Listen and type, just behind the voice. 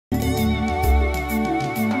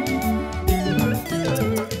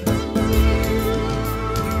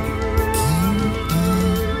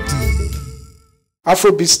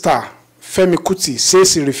Afrobeat star Femi Kuti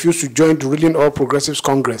says he refused to join the ruling All Progressives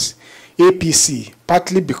Congress (APC)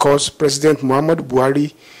 partly because President Muhammadu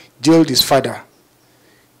Buhari jailed his father.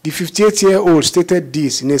 The 58-year-old stated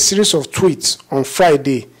this in a series of tweets on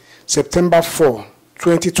Friday, September 4,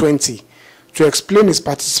 2020, to explain his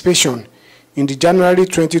participation in the January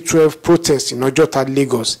 2012 protest in Ojota,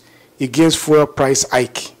 Lagos, against fuel price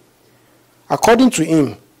hike. According to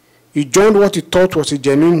him, he joined what he thought was a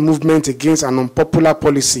genuine movement against an unpopular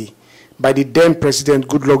policy by the then President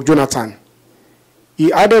Goodluck Jonathan.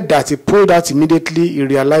 He added that he pulled out immediately he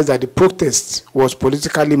realized that the protest was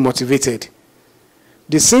politically motivated.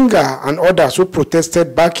 The singer and others who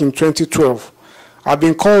protested back in 2012 have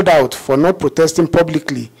been called out for not protesting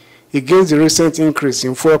publicly against the recent increase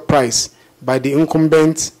in fuel price by the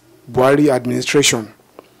incumbent Buhari administration.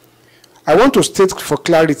 I want to state for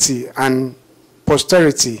clarity and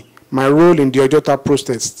posterity my role in the Ojota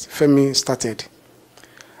protest, Femi started.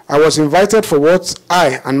 I was invited for what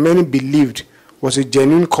I and many believed was a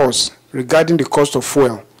genuine cause regarding the cost of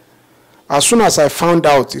fuel. As soon as I found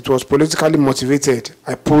out it was politically motivated,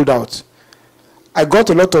 I pulled out. I got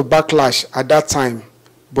a lot of backlash at that time,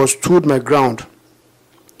 but stood my ground.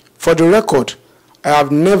 For the record, I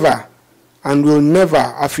have never and will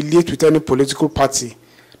never affiliate with any political party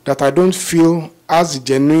that I don't feel has the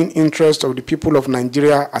genuine interest of the people of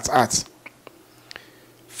Nigeria at heart.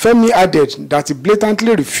 Femi added that he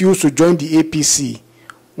blatantly refused to join the APC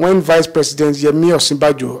when Vice President Yemi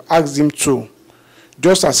Osinbajo asked him to,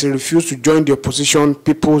 just as he refused to join the opposition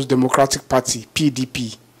People's Democratic Party,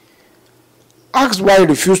 PDP. Asked why he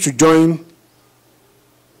refused to join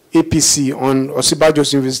APC on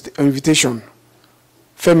Osinbajo's invitation,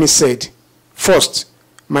 Femi said, "First,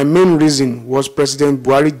 my main reason was President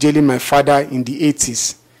Buhari jailing my father in the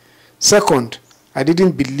 80s. Second, I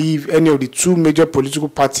didn't believe any of the two major political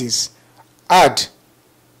parties had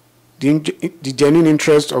the genuine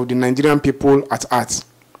interest of the Nigerian people at heart."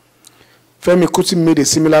 Femi Kuti made a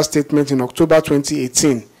similar statement in October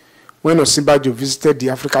 2018 when Osinbajo visited the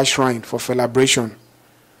Africa Shrine for celebration.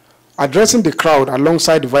 Addressing the crowd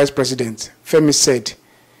alongside the Vice President, Femi said,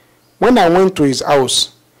 "When I went to his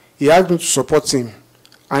house, he asked me to support him,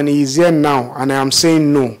 and he is here now, and I am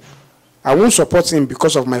saying no. I won't support him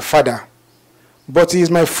because of my father. But he is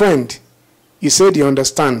my friend. He said he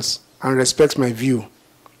understands and respects my view."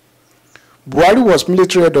 Buhari was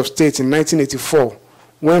military head of state in 1984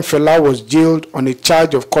 when Fela was jailed on a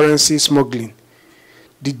charge of currency smuggling.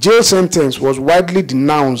 The jail sentence was widely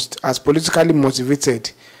denounced as politically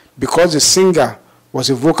motivated because the singer was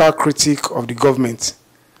a vocal critic of the government.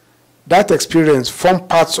 That experience formed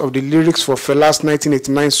parts of the lyrics for Fela's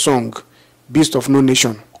 1989 song, Beast of No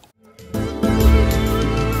Nation.